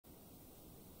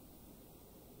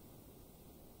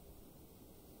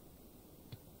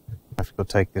to go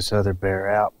take this other bear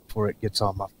out before it gets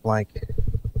on my flank.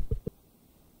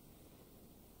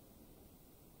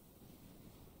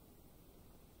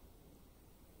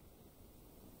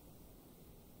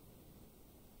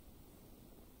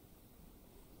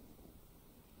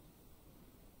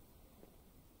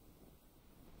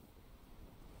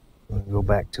 Go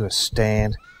back to a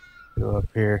stand, go up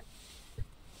here,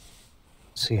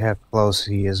 see how close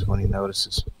he is when he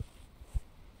notices.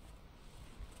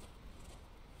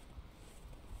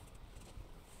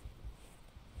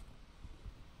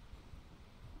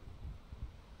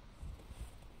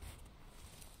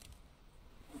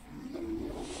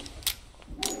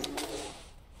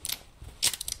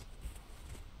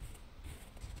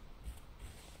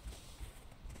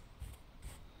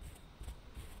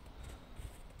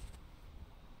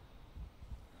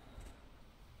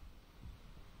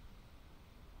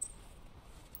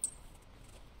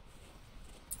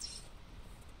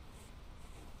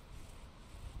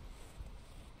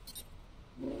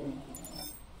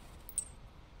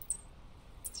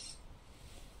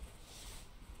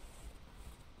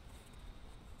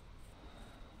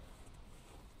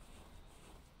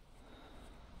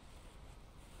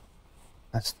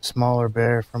 That's the smaller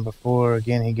bear from before.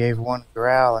 Again, he gave one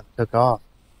growl and took off.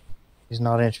 He's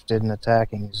not interested in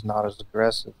attacking. He's not as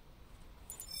aggressive.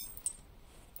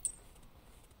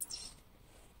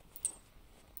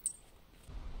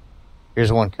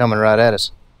 Here's one coming right at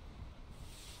us.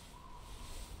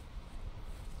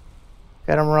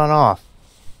 Got him run off.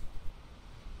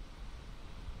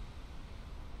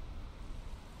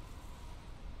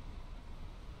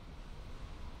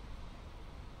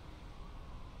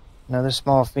 Another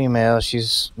small female.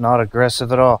 She's not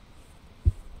aggressive at all.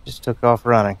 Just took off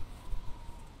running.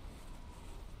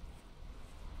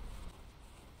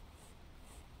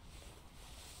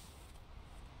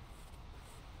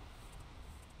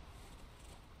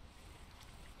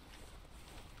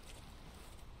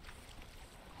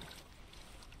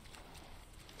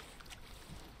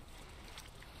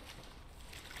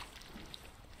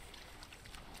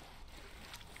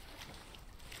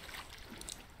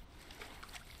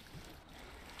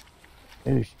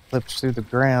 Ooh, she flips through the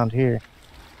ground here.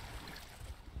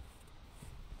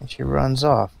 And she runs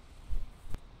off.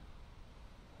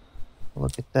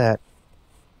 Look at that.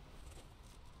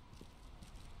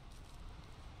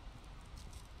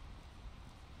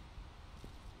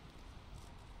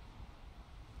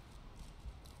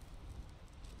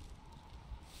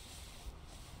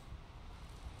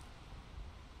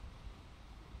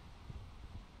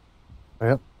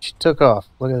 Well, she took off.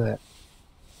 Look at that.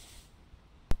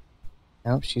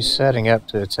 Nope, she's setting up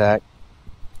to attack.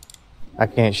 I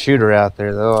can't shoot her out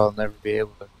there, though. I'll never be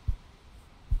able to.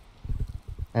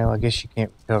 Well, I guess you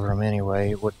can't recover them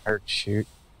anyway. It wouldn't hurt to shoot.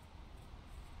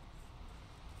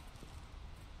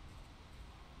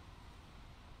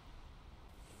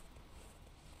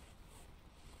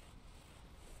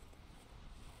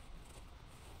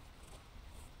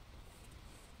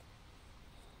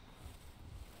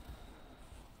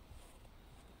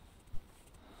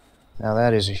 Now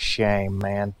that is a shame,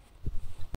 man.